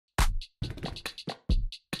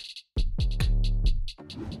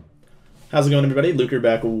How's it going, everybody? Luker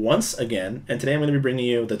back once again, and today I'm going to be bringing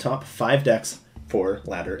you the top 5 decks for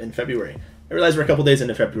ladder in February. I realize we're a couple days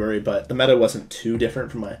into February, but the meta wasn't too different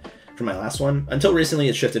from my last one. Until recently,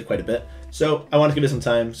 it shifted quite a bit, so I wanted to give it some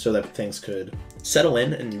time so that things could settle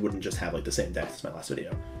in and you wouldn't just have like the same deck as my last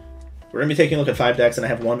video. We're going to be taking a look at 5 decks, and I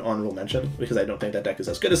have one honorable mention because I don't think that deck is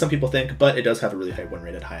as good as some people think, but it does have a really high win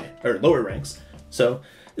rate at lower ranks. So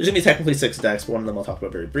there's going to be technically 6 decks, but one of them I'll talk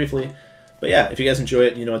about very briefly. But yeah, if you guys enjoy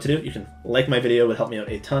it, you know what to do. You can like my video, it would help me out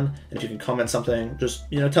a ton. And if you can comment something, just,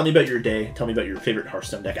 tell me about your day, tell me about your favorite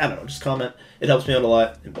Hearthstone deck. I don't know, just comment. It helps me out a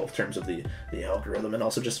lot in both terms of the algorithm and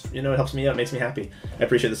also just, it helps me out, makes me happy. I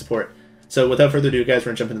appreciate the support. So without further ado, guys, we're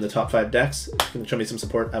going to jump into the top 5 decks. If you can show me some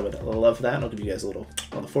support, I would love that. I'll give you guys a little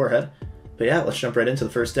on the forehead. But yeah, let's jump right into the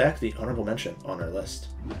first deck, the honorable mention on our list.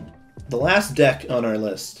 The last deck on our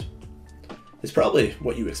list is probably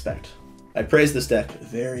what you expect. I praise this deck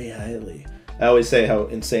very highly. I always say how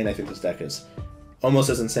insane I think this deck is. Almost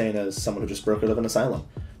as insane as someone who just broke out of an asylum.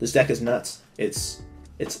 This deck is nuts. It's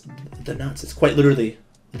the nuts. It's quite literally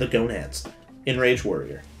the gonads. Enraged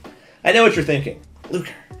Warrior. I know what you're thinking.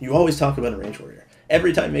 Luker, you always talk about Enraged Warrior.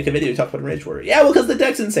 Every time you make a video, you talk about Enraged Warrior. Yeah, well, because the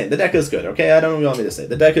deck's insane. The deck is good, okay? I don't know what you want me to say.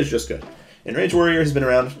 The deck is just good. Enraged Warrior has been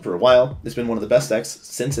around for a while. It's been one of the best decks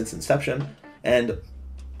since its inception. And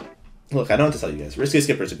look, I don't have to tell you guys, Risky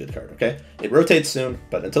Skipper is a good card, okay? It rotates soon,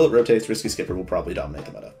 but until it rotates, Risky Skipper will probably dominate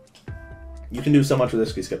the meta. You can do so much with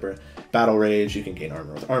Risky Skipper. Battle Rage, you can gain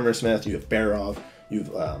armor with Armor Smith, you have Barov, you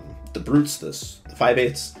have the Brutes, the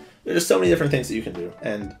 5/8s. There's just so many different things that you can do,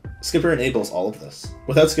 and Skipper enables all of this.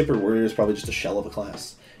 Without Skipper, Warrior is probably just a shell of a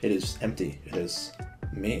class. It is empty. It is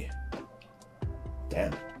me.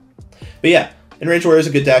 Damn. But yeah, Enraged Warrior is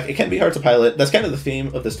a good deck. It can be hard to pilot. That's kind of the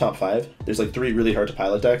theme of this top 5. There's like 3 really hard to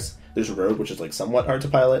pilot decks. There's Rogue, which is like somewhat hard to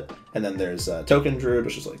pilot, and then there's Token Druid,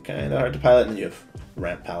 which is like kind of hard to pilot, and then you have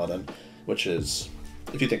Ramp Paladin, which is,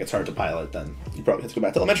 if you think it's hard to pilot, then you probably have to go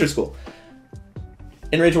back to elementary school.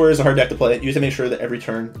 Enraged Warrior is a hard deck to play. You have to make sure that every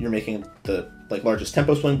turn you're making the largest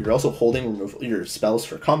tempo swing, but you're also holding your spells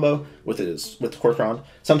for combo with Kor'kron.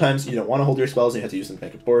 Sometimes you don't want to hold your spells and you have to use them to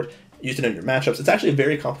make a board. Use it in your matchups. It's actually a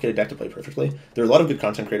very complicated deck to play perfectly. There are a lot of good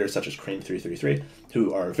content creators such as Crane333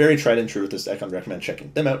 who are very tried and true with this deck. I'd recommend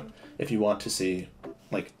checking them out if you want to see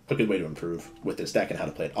like a good way to improve with this deck and how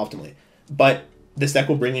to play it optimally. But this deck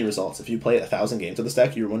will bring you results. If you play 1,000 games of this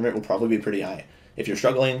deck, your win rate will probably be pretty high. If you're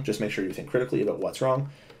struggling, just make sure you think critically about what's wrong.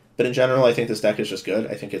 But in general, I think this deck is just good.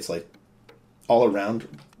 I think it's like all around.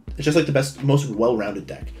 It's just like the best, most well-rounded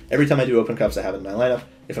deck. Every time I do open cups, I have it in my lineup.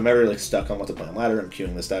 If I'm ever like stuck on what to play on ladder, I'm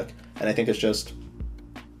queuing this deck. And I think it's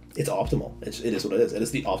optimal. It is what it is. It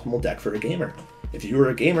is the optimal deck for a gamer. If you are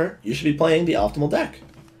a gamer, you should be playing the optimal deck.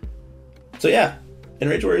 So yeah,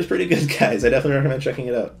 Enraged Warrior is pretty good, guys. I definitely recommend checking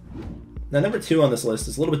it out. Now, number 2 on this list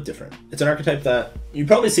is a little bit different. It's an archetype that you've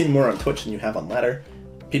probably seen more on Twitch than you have on ladder.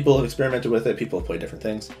 People have experimented with it, people have played different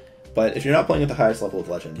things. But if you're not playing at the highest level of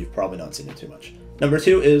Legend, you've probably not seen it too much. Number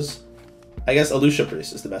 2 is, I guess, Alusha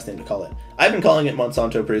Priest is the best name to call it. I've been calling it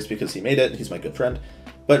Monsanto Priest because he made it, and he's my good friend.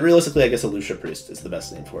 But realistically, I guess Alusha Priest is the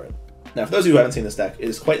best name for it. Now, for those of you who haven't seen this deck, it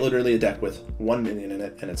is quite literally a deck with 1 minion in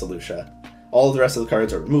it, and it's Alusha. All of the rest of the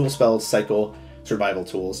cards are removal spells, cycle, survival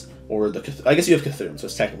tools, or I guess you have Cthulhu, so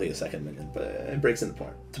it's technically a second minion, but it breaks into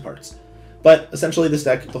parts. But essentially, this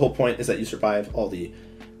deck, the whole point is that you survive all the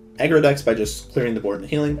aggro decks by just clearing the board and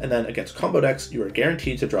healing, and then against combo decks, you are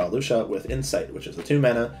guaranteed to draw Alusha with Insight, which is the 2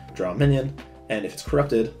 mana, draw a minion, and if it's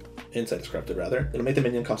corrupted, Insight is corrupted rather, it'll make the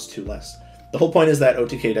minion cost 2 less. The whole point is that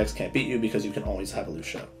OTK decks can't beat you because you can always have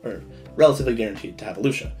Alusha, or relatively guaranteed to have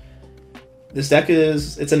Alusha. This deck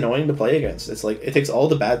it's annoying to play against. It's like, it takes all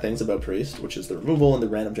the bad things about Priest, which is the removal and the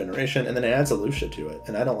random generation, and then it adds Alusha to it,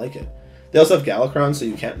 and I don't like it. They also have Galakron, so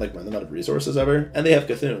you can't like run them out of resources ever, and they have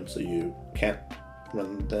Cthulhu, so you can't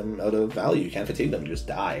run them out of value. You can't fatigue them, you just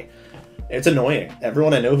die. It's annoying.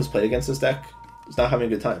 Everyone I know who's played against this deck is not having a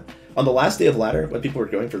good time. On the last day of ladder, when people were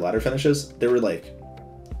going for ladder finishes, there were like,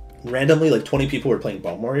 randomly like 20 people were playing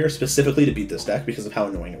Bone Warrior specifically to beat this deck because of how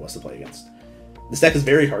annoying it was to play against. This deck is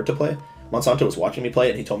very hard to play. Monsanto was watching me play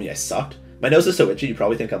it and he told me I sucked. My nose is so itchy, you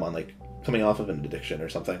probably think I'm on like coming off of an addiction or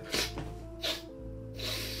something.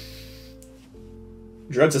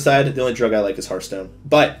 Drugs aside, the only drug I like is Hearthstone.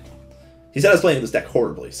 But he said I was playing this deck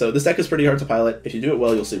horribly, so this deck is pretty hard to pilot. If you do it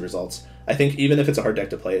well, you'll see results. I think even if it's a hard deck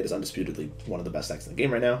to play, it is undisputedly one of the best decks in the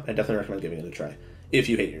game right now. I definitely recommend giving it a try, if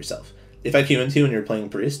you hate yourself. If I queue into you and you're playing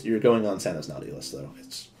Priest, you're going on Santa's naughty list, though.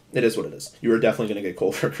 It is what it is. You are definitely going to get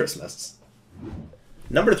cold for Christmas.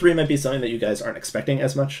 Number 3 might be something that you guys aren't expecting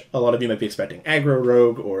as much. A lot of you might be expecting aggro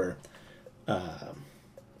rogue, or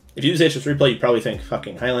if you use HS Replay, you probably think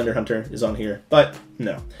fucking Highlander Hunter is on here, but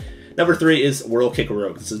no. Number 3 is Whirl Kick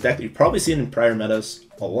Rogue. This is a deck that you've probably seen in prior metas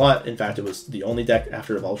a lot. In fact, it was the only deck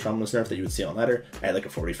after Evolved Shaman was nerfed that you would see on ladder. I had like a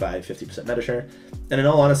 45-50% meta share. And in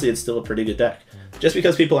all honesty, it's still a pretty good deck. Just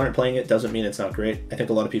because people aren't playing it doesn't mean it's not great. I think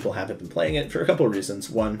a lot of people haven't been playing it for a couple of reasons.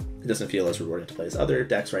 One, it doesn't feel as rewarding to play as other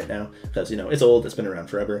decks right now because, you know, it's old, it's been around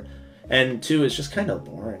forever. And 2, it's just kind of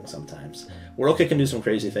boring sometimes. Whirl Kick can do some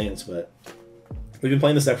crazy things, but we've been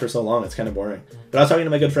playing this deck for so long, it's kind of boring. But I was talking to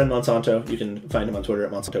my good friend Monsanto. You can find him on Twitter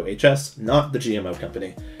at MonsantoHS, not the GMO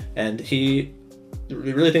company. And he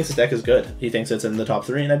really thinks this deck is good. He thinks it's in the top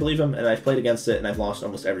 3, and I believe him. And I've played against it, and I've lost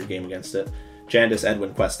almost every game against it. Jandis,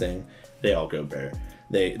 Edwin, Questing, they all go bare.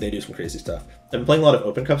 They do some crazy stuff. I've been playing a lot of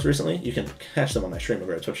Open Cups recently. You can catch them on my stream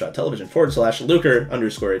over at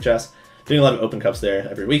twitch.tv/Luker_HS. Doing a lot of Open Cups there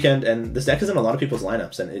every weekend, and this deck is in a lot of people's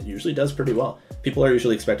lineups, and it usually does pretty well. People are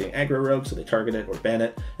usually expecting aggro rogue, so they target it or ban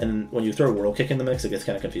it, and when you throw Whirl Kick in the mix, it gets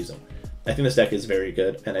kind of confusing. I think this deck is very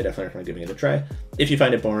good, and I definitely recommend giving it a try. If you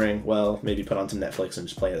find it boring, well, maybe put on some Netflix and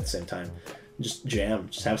just play it at the same time. Just jam,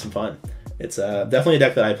 just have some fun. It's definitely a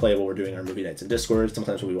deck that I play while we're doing our movie nights in Discord.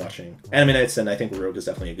 Sometimes we'll be watching anime nights, and I think Rogue is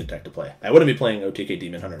definitely a good deck to play. I wouldn't be playing OTK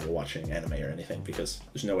Demon Hunter while watching anime or anything, because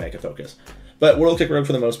there's no way I could focus. But Whirl Kick Rogue,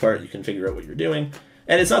 for the most part, you can figure out what you're doing.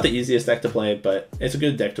 And it's not the easiest deck to play, but it's a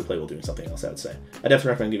good deck to play while doing something else, I would say. I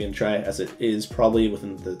definitely recommend giving it a try, as it is probably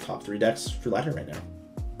within the top 3 decks for ladder right now.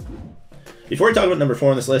 Before we talk about number 4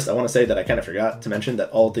 on this list, I want to say that I kind of forgot to mention that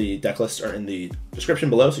all the deck lists are in the description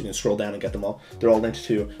below, so you can scroll down and get them all. They're all linked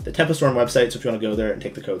to the Tempest Storm website, so if you want to go there and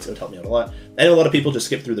take the codes, it would help me out a lot. I know a lot of people just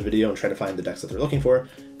skip through the video and try to find the decks that they're looking for,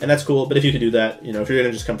 and that's cool, but if you could do that, you know, if you're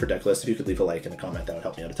going to just come for deck lists, if you could leave a like and a comment, that would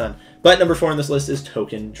help me out a ton. But number 4 on this list is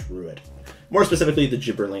Token Druid. More specifically, the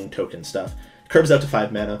Gibberling token stuff. Curbs out to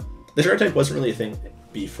 5 mana. This archetype wasn't really a thing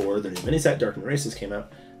before the new mini-set Darkmoon Races came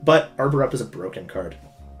out, but Arbor Up is a broken card.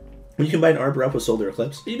 When you combine Arbor Up with Solar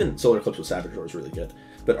Eclipse, even Solar Eclipse with Savage Roar is really good,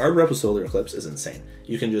 but Arbor Up with Solar Eclipse is insane.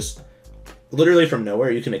 You can just, literally from nowhere,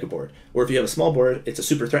 you can make a board. Or if you have a small board, it's a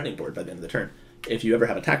super threatening board by the end of the turn. If you ever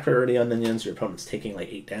have attack priority on minions, your opponent's taking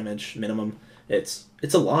like 8 damage minimum. It's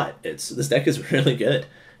a lot. This deck is really good.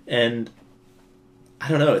 And I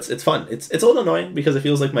don't know, it's fun. It's a little annoying because it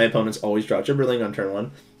feels like my opponents always draw Gibberling on turn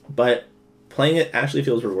 1, but playing it actually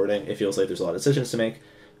feels rewarding. It feels like there's a lot of decisions to make.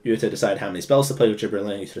 You have to decide how many spells to play with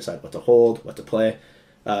Gibberling, you have to decide what to hold, what to play.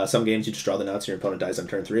 Some games you just draw the nuts and your opponent dies on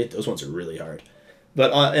turn 3. Those ones are really hard.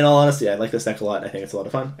 But in all honesty, I like this deck a lot. I think it's a lot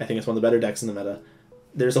of fun. I think it's one of the better decks in the meta.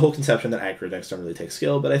 There's a whole conception that aggro decks don't really take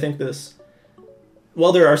skill, but I think this,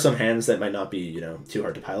 while there are some hands that might not be, you know, too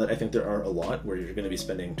hard to pilot, I think there are a lot where you're going to be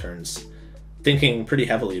spending turns thinking pretty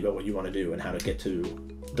heavily about what you want to do and how to get to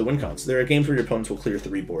the win cons. There are games where your opponents will clear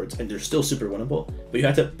 3 boards and they're still super winnable, but you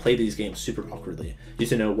have to play these games super awkwardly. You have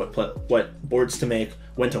to know what boards to make,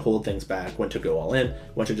 when to hold things back, when to go all in,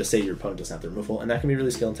 when to just say your opponent doesn't have the removal, and that can be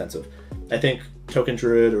really skill intensive. I think Token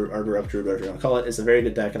Druid or Arbor Up Druid, whatever you want to call it, is a very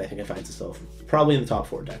good deck, and I think it finds itself probably in the top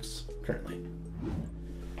 4 decks currently.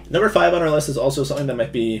 Number 5 on our list is also something that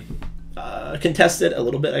might be contested a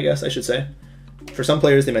little bit, I guess I should say. For some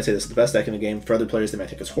players, they might say this is the best deck in the game. For other players, they might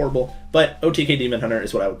think it's horrible. But OTK Demon Hunter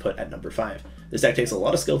is what I would put at number 5. This deck takes a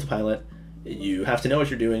lot of skill to pilot. You have to know what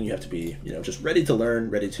you're doing. You have to be, you know, just ready to learn,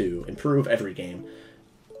 ready to improve every game.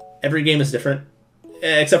 Every game is different,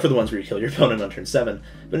 except for the ones where you kill your opponent on turn 7.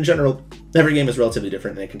 But in general, every game is relatively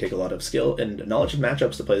different, and it can take a lot of skill and knowledge of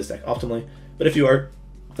matchups to play this deck optimally. But if you are,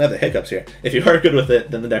 I have the hiccups here. If you are good with it,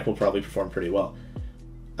 then the deck will probably perform pretty well.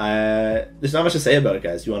 There's not much to say about it,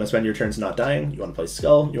 guys. You want to spend your turns not dying, you want to play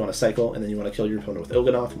Skull, you want to cycle, and then you want to kill your opponent with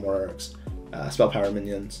Il'gynoth, Morarks, Spell Power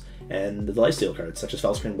minions, and the lifesteal cards, such as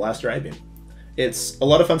Fellscreen, Blast, or Eyebeam. It's a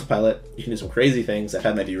lot of fun to pilot. You can do some crazy things. I've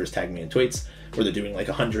had my viewers tag me in tweets where they're doing like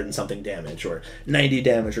 100 and something damage, or 90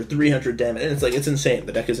 damage, or 300 damage, and it's insane.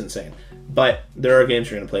 The deck is insane. But there are games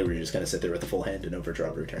you're going to play where you're just going to sit there with a full hand and overdraw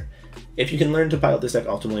every turn. If you can learn to pilot this deck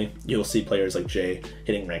optimally, you'll see players like Jay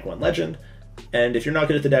hitting rank 1 Legend, and if you're not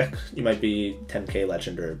good at the deck, you might be 10k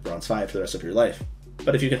Legend or Bronze 5 for the rest of your life.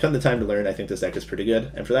 But if you can spend the time to learn, I think this deck is pretty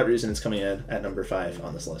good, and for that reason it's coming in at number 5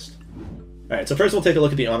 on this list. Alright, so first we'll take a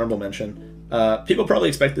look at the honorable mention. People probably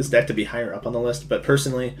expect this deck to be higher up on the list, but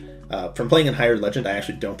personally, from playing in higher Legend, I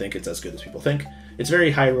actually don't think it's as good as people think. It's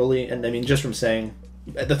very high rolly, and I mean, just from saying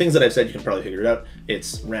the things that I've said, you can probably figure it out.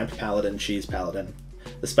 It's Ramp Paladin, Cheese Paladin,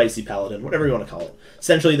 the Spicy Paladin, whatever you want to call it.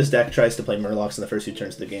 Essentially, this deck tries to play Murlocs in the first few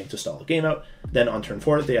turns of the game to stall the game out. Then on turn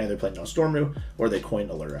 4, they either play No Stormru, or they coin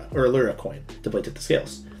Allura, or Allura coin to play Tip the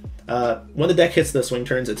Scales. When the deck hits the swing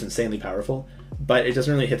turns, it's insanely powerful, but it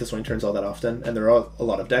doesn't really hit the swing turns all that often, and there are a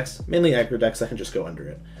lot of decks, mainly aggro decks, that can just go under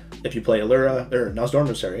it. If you play Allura, or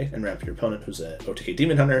Darkmoon and ramp your opponent who's a OTK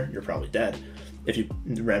Demon Hunter, you're probably dead. If you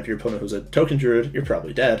ramp your opponent who's a Token Druid, you're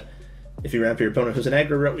probably dead. If you ramp your opponent who's an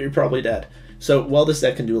aggro, you're probably dead. So while this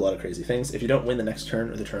deck can do a lot of crazy things, if you don't win the next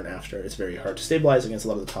turn or the turn after, it's very hard to stabilize against a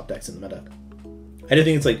lot of the top decks in the meta. I do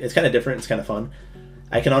think it's kind of different, it's kind of fun.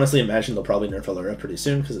 I can honestly imagine they'll probably nerf Allura pretty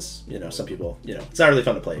soon, because it's, some people, it's not really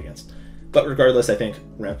fun to play against. But regardless, I think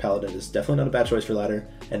Ramp Paladin is definitely not a bad choice for ladder,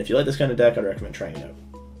 and if you like this kind of deck, I'd recommend trying it out.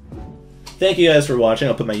 Thank you guys for watching.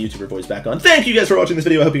 I'll put my YouTuber voice back on. Thank you guys for watching this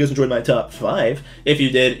video. I hope you guys enjoyed my top 5. If you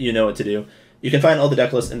did, you know what to do. You can find all the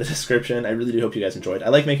deck lists in the description. I really do hope you guys enjoyed. I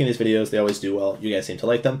like making these videos. They always do well. You guys seem to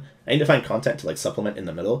like them. I need to find content to supplement in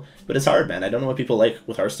the middle, but it's hard, man. I don't know what people like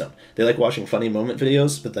with Hearthstone. They like watching funny moment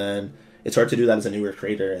videos, but then it's hard to do that as a newer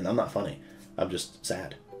creator, and I'm not funny. I'm just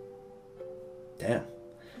sad. Damn.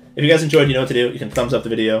 If you guys enjoyed, you know what to do. You can thumbs up the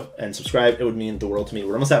video and subscribe. It would mean the world to me.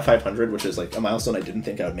 We're almost at 500, which is a milestone I didn't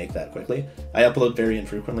think I would make that quickly. I upload very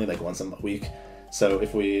infrequently, once a week. So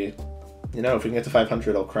if we can get to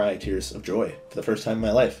 500, I'll cry tears of joy for the first time in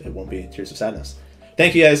my life. It won't be tears of sadness.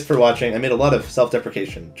 Thank you guys for watching. I made a lot of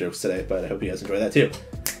self-deprecation jokes today, but I hope you guys enjoy that too.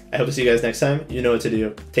 I hope to see you guys next time. You know what to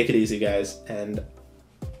do. Take it easy, guys, and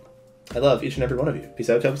I love each and every one of you. Peace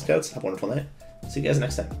out, Cubs Scouts. Have a wonderful night. See you guys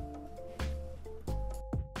next time.